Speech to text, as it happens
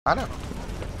I know.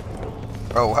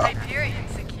 Oh wow. Hyperion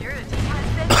security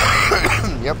has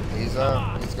been. Yep, he's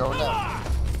going down.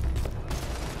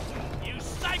 You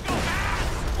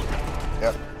psychopath!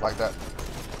 Yep, like that.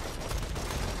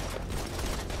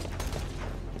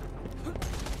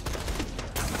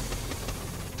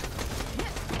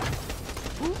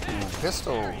 Ooh,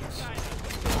 pistols.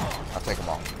 I'll take them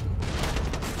all.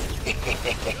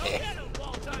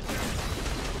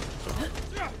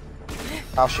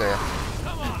 I'll share.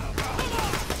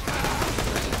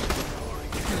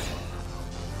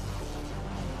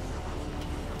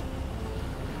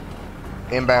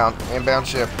 Inbound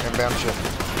ship.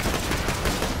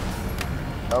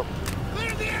 Oh.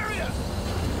 Clear the area!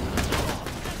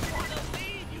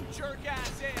 You jerk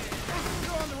asses!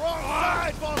 You're on the wrong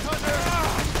side, Vault Hunter!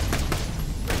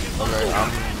 Okay,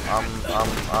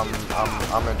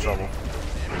 I'm in trouble.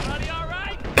 Everybody all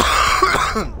right?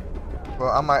 Well,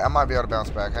 I might be able to bounce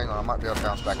back. Hang on, I might be able to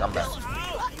bounce back. I'm back.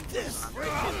 This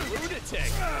freaking lunatic!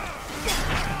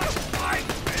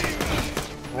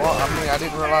 Well, I mean, I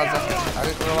didn't realize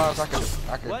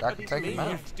I could take him out.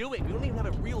 Maniacs do it. We don't even have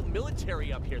a real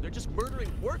military up here. They're just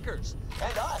murdering workers.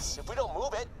 And us, if we don't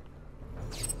move it.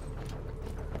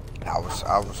 I was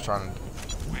trying to.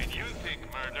 When you think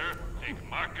murder, think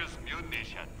Marcus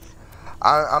munitions.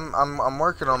 I'm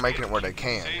working on making it where they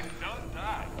can. Don't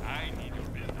die. I need your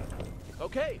business.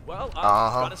 Okay, well, I've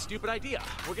got a stupid idea.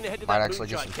 We're gonna head to Might that actually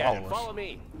get moonshot some cannon. followers. Follow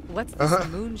me. What's this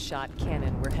moonshot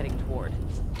cannon we're heading toward?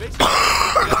 Basically,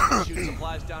 shoot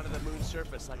supplies down to the moon's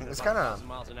surface like It's about kinda- 1,000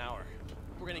 miles an hour.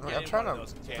 We're gonna get I'm in trying one to of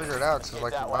those figure cannons. it out because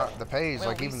like the page, Will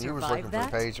like we even you was survive looking for the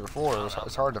that? page before.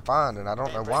 It's hard to find, and I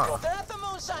don't know why. They're at the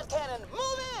moonshot cannon.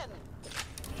 Move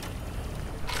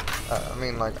in. I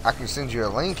mean, like I can send you a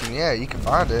link, and yeah, you can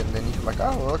find it, and then you can be like,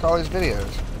 oh, well, look at all these videos.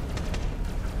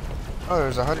 Oh,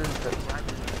 there's 100.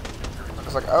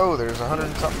 It's like, oh, there's 100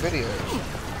 and something videos.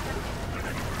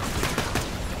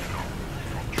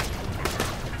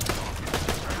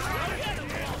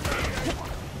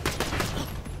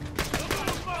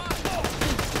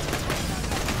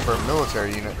 For a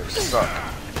military unit, they suck.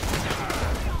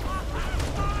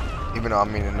 Even though I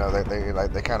mean, you know,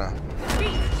 they kind of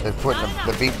they're putting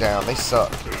the beat down. They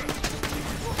suck.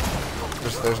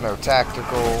 There's no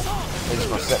tactical. They just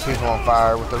gonna set people on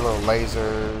fire with their little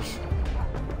lasers.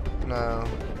 No,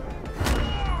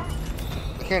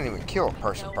 they can't even kill a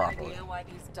person No properly. idea why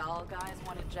these doll guys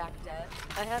wanted Jack dead.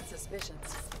 I had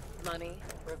suspicions. Money,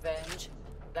 revenge.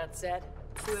 That said,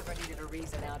 whoever needed a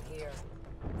reason out here.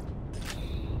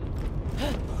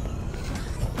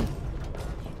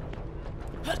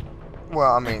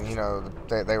 Well, I mean, you know,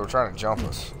 they were trying to jump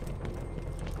us.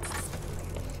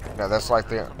 You know, that's like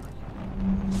the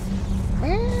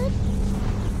man.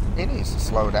 He needs to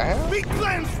slow down. Be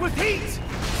cleansed with heat!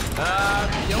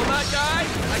 Kill that guy,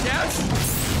 I guess?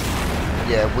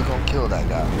 Yeah, we're gonna kill that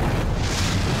guy.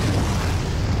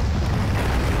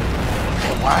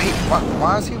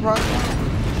 Why is he running?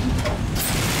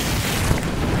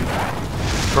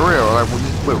 For real, like we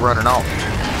need to quit running off.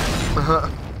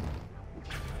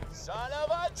 Son of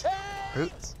a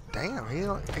tank. Damn,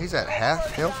 he's at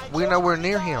half health. We're nowhere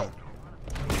near him.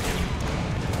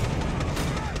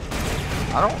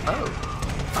 I don't know.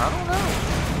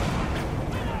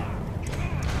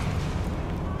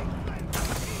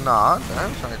 Nah, I'm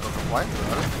trying to go complain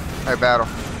about it. Hey, battle,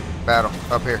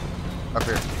 up here.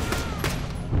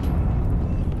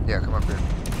 Yeah, come up here.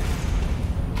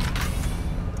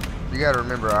 You gotta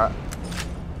remember, I've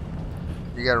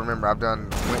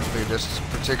went through this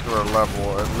particular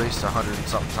level at least 100 and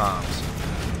something times.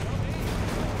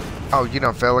 Oh, you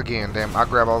done fell again, damn. I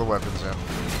grab all the weapons in.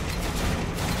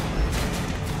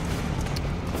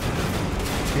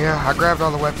 Yeah, I grabbed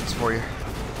all the weapons for you.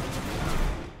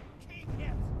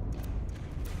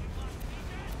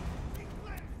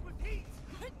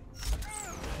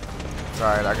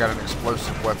 Alright, I got an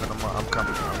explosive weapon. I'm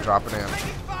coming. I'm dropping in.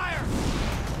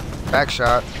 Back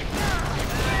shot.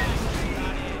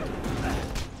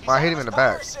 Well, I hit him in the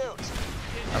back.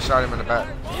 I shot him in the back.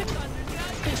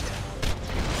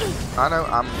 I know.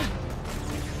 I'm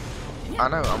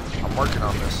working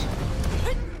on this.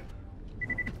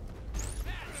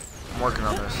 I'm working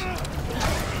on this.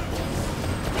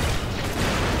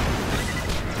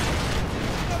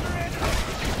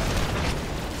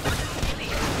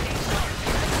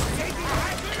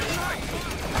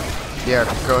 Yeah,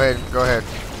 go ahead.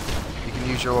 You can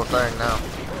use your little thing now.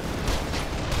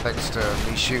 Thanks to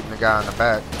me shooting the guy in the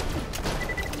back.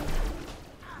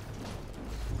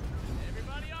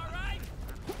 Everybody all right?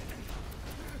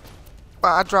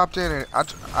 Well, I dropped in and I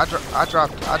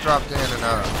dropped in and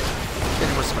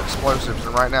hitting with some explosives,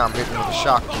 and right now I'm hitting with a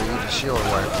shock to eat the shield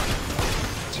away.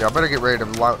 So y'all better get ready to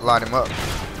light him up.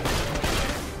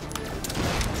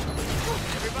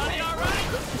 Everybody all right?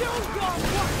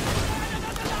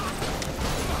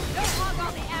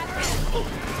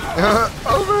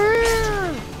 Over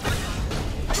here!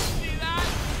 See that?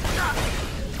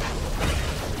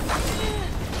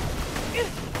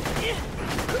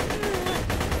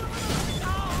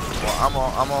 Well,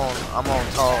 I'm on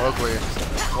tall, ugly, and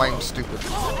flame stupid.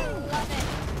 I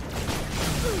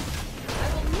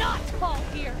will not fall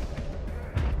here.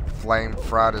 Flame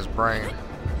fried his brain.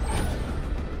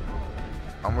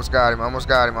 Almost got him, almost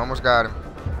got him, almost got him.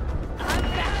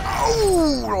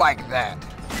 Oh, like that.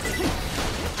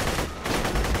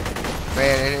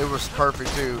 Man, and it was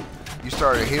perfect too. You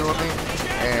started healing me,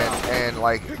 and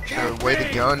like the way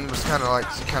the gun was kind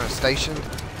of stationed,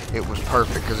 it was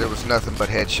perfect because it was nothing but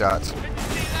headshots.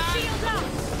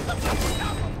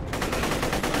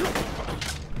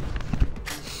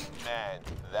 Man,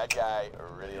 that guy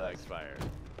really likes Fire.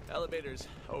 Elevator's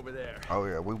over there. Oh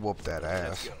yeah, we whooped that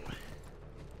ass.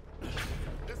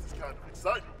 This is kind of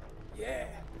exciting. Yeah,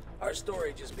 our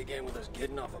story just began with us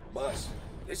getting off a bus.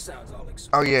 This sounds all exciting.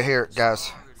 Oh yeah, here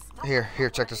guys, here,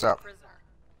 check this out.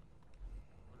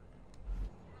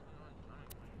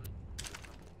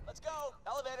 Let's go,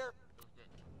 elevator.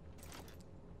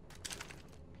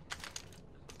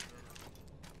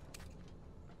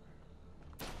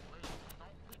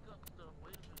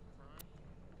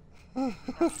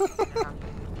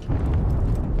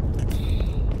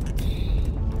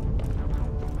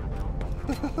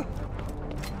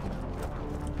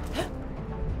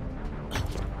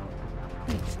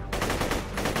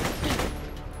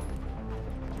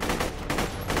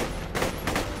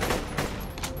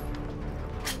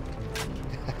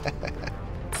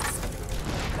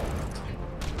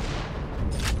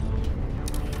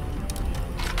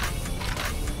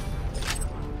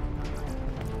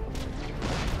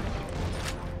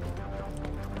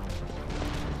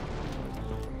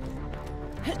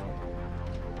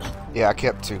 Yeah, I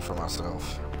kept 2 for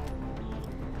myself.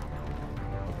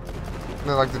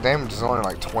 No, like the damage is only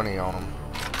like 20 on them.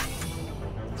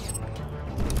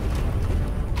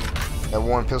 That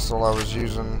one pistol I was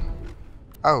using.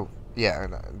 Oh, yeah,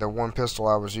 the one pistol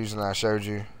I was using that I showed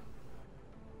you.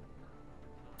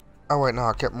 Oh wait, no,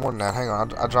 I kept more than that. Hang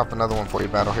on, I'll drop another one for you,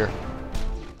 Battle, here.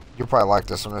 You'll probably like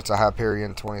this one. It's a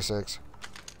Hyperion 26.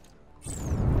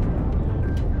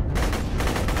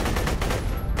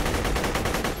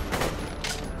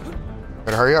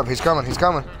 Better hurry up, he's coming, he's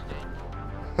coming.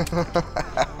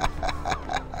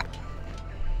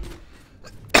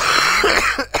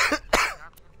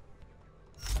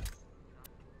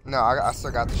 No, I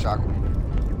still got the shotgun.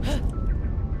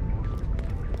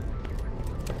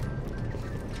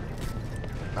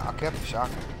 No, I kept the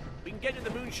shotgun. We can get to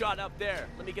the moonshot up there.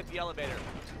 Let me get the elevator.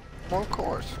 Well, of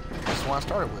course. That's what I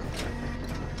started with.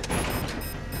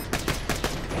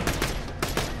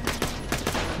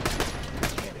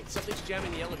 Damn it, something's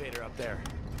jamming the elevator up there.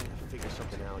 Gotta figure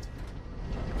something out.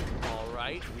 All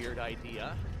right, weird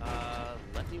idea.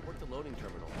 Let me work the loading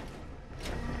terminal.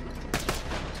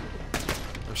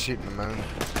 I'm shooting the moon.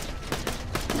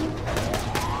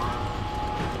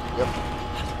 Yep.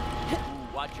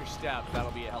 Ooh, watch your step.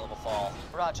 That'll be a hell of a fall.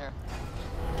 Roger.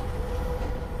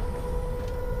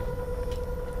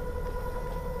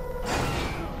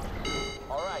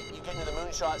 All right, you get into the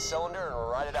moonshot cylinder and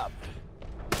ride it up.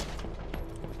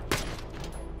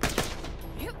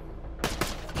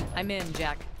 I'm in,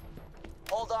 Jack.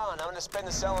 Hold on, I'm gonna spin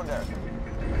the cylinder.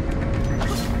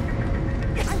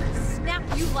 I will snap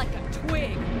you like a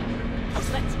twig.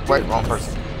 Let's do Wait, wrong this.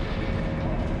 person.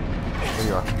 Here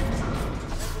you are. Make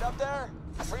it up there?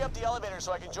 Free up the elevator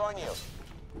so I can join you.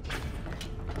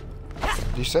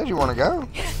 You said you want to go.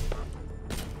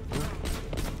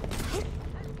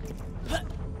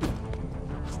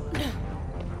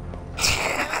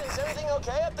 Is everything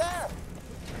okay up there?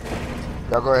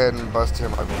 Y'all go ahead and bust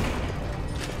him open.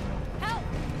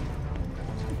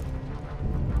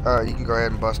 You can go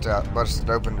ahead and bust it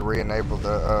open to re-enable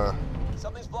the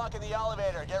Something's blocking the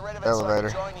elevator. Get rid of it Elevator.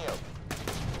 so I can join you.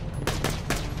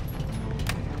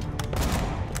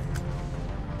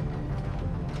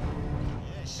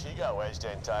 Yeah, she got wedged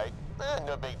in tight.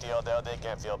 No big deal though. They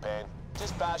can't feel pain.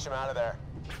 Just bash them out of there.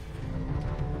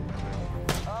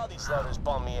 Oh, these loaders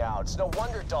bum me out. It's no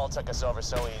wonder Dahl took us over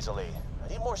so easily. I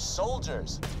need more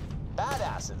soldiers.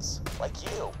 Badasses. Like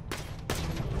you.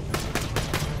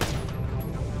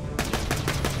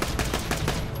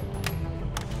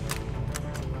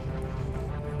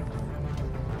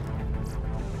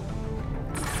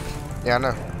 Yeah, I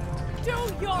know. Do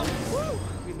your woo.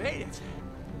 We made it.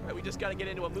 All right, we just gotta get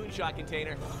into a moonshot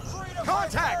container.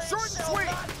 Contact! Short and sweet!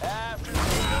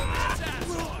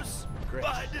 Great.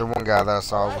 The one guy that I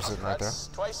saw was sitting right there. That's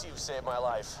twice you've saved my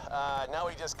life. Now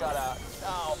we just gotta...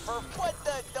 Oh, for what?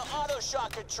 The auto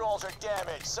shot controls are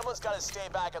damaged. Someone's gotta stay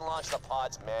back and launch the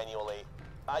pods manually.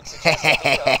 I'd suggest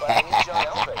Leo, but I need John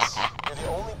Elvis. You're the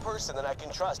only person that I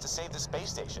can trust to save the space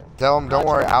station. Tell him, don't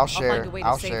worry, I'll I'll share. find a way to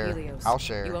I'll save share. Helios. I'll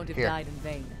share. You won't have Here. died in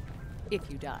vain. If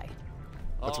you die.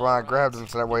 That's why I grabbed them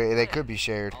so that way they could be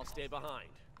shared. I'll stay behind.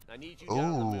 I need you down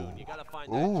on the moon. You gotta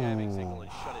find that jamming signal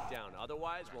and shut it down.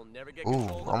 Otherwise, we'll never get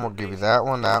control. I'm gonna give you that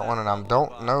one, and I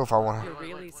don't know if I want You're to.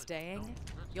 really staying?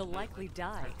 You'll likely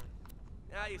die.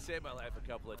 Yeah, you saved my life a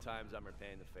couple of times. I'm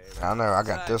repaying the favor. I know, I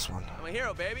got this one. I'm a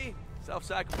hero, baby.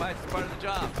 Self-sacrifice is part of the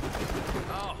job.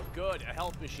 Oh, good. A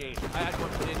health machine. I had one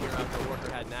put in here after a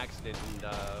worker had an accident and,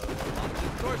 lost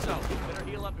his torso. Better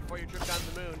heal up before your trip down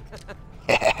to the moon.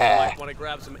 You might want to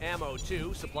grab some ammo,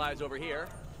 too. Supplies over here.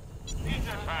 It's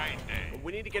a fine day.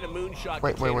 We need to get a moonshot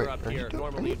Wait, container wait. up Are you here. doing-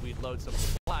 Normally, we'd load some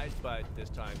supplies, but this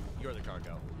time, you're the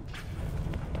cargo.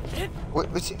 What?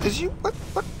 Is you? What?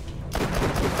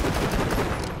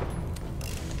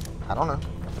 I don't know.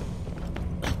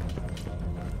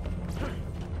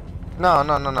 No.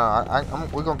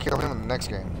 We're gonna kill him in the next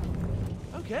game.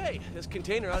 Okay, this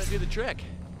container ought to do the trick.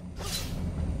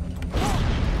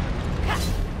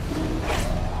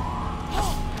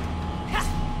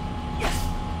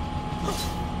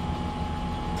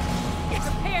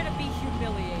 Prepare to be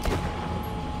humiliated.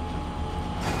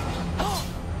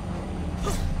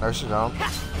 No, she don't.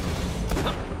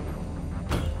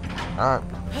 Alright.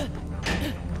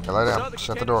 Lay So down. the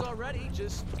Shut the container's door. all ready.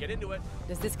 Just get into it.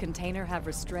 Does this container have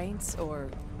restraints, or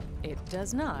it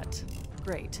does not?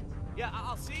 Great. Yeah,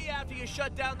 I'll see you after you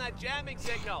shut down that jamming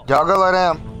signal. Y'all go lay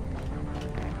down.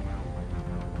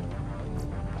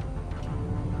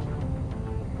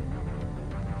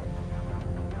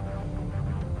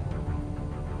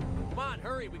 Come on,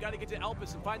 hurry. We gotta get to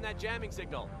Elpis and find that jamming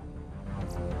signal.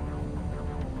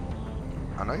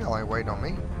 I know y'all ain't waiting on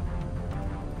me.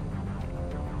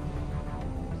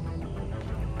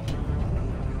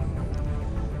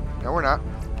 No, we're not.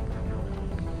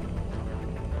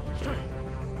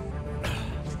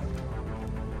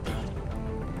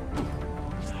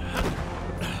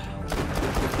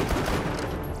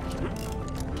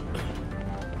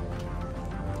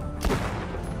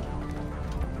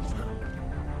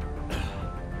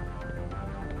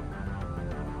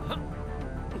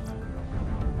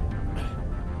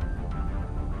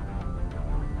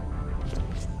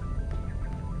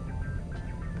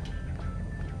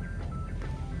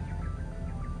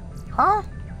 Huh?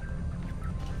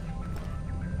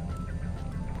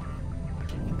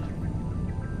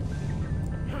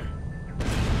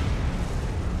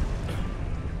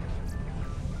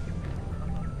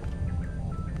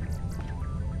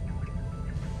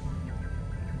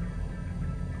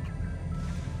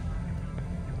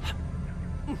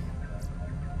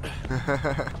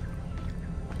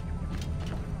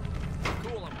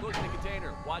 Cool, I'm closing the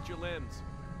container. Watch your limbs.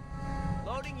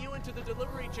 Loading you into the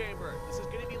delivery chamber. This is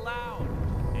gonna be loud.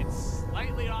 It's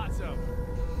slightly awesome.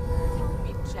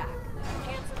 Meet Jack.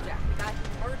 Handsome Jack, the guy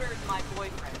who murdered my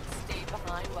boyfriend, stayed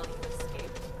behind while he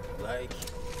escaped. Like,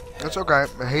 It's okay.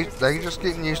 They just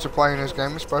getting used to playing this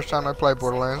game. It's the first time they play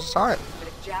Borderlands. It's alright. But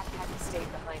if Jack hadn't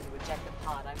stayed behind to eject the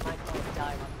pod, I might well have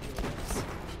died on Helios.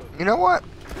 You know what?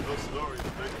 Those stories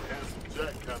make Handsome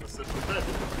Jack kind of sympathetic.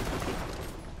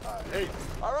 I hate it.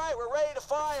 All right, we're ready to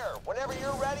fire. Whenever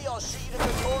you're ready, I'll shoot you to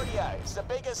Concordia. It's the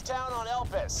biggest town on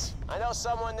Elpis. I know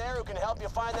someone there who can help you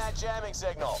find that jamming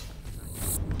signal.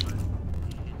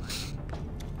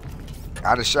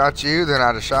 I'd have shot you, then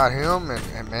I'd have shot him,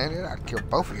 and man, I'd kill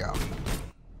both of y'all.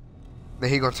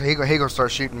 Then he gonna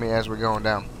start shooting me as we're going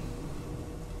down.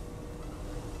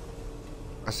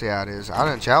 Let's see how it is. I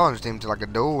done challenged him to like a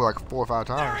duel like 4 or 5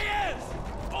 times. There he is!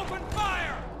 Open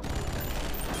fire!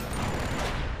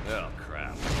 Oh,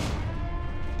 crap.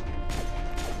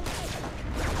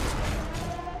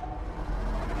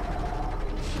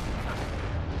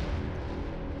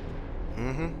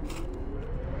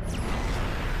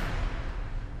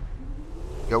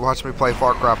 Go watch me play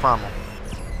Far Cry Primal.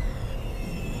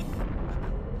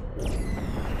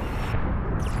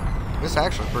 This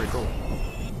actually is pretty cool.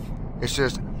 It's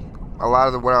just a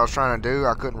lot of what I was trying to do,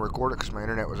 I couldn't record it because my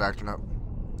internet was acting up.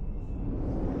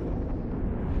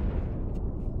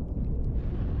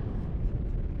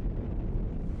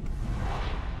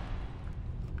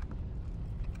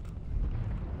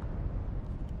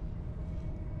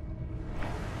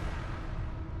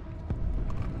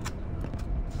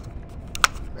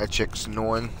 That chick's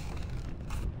annoying.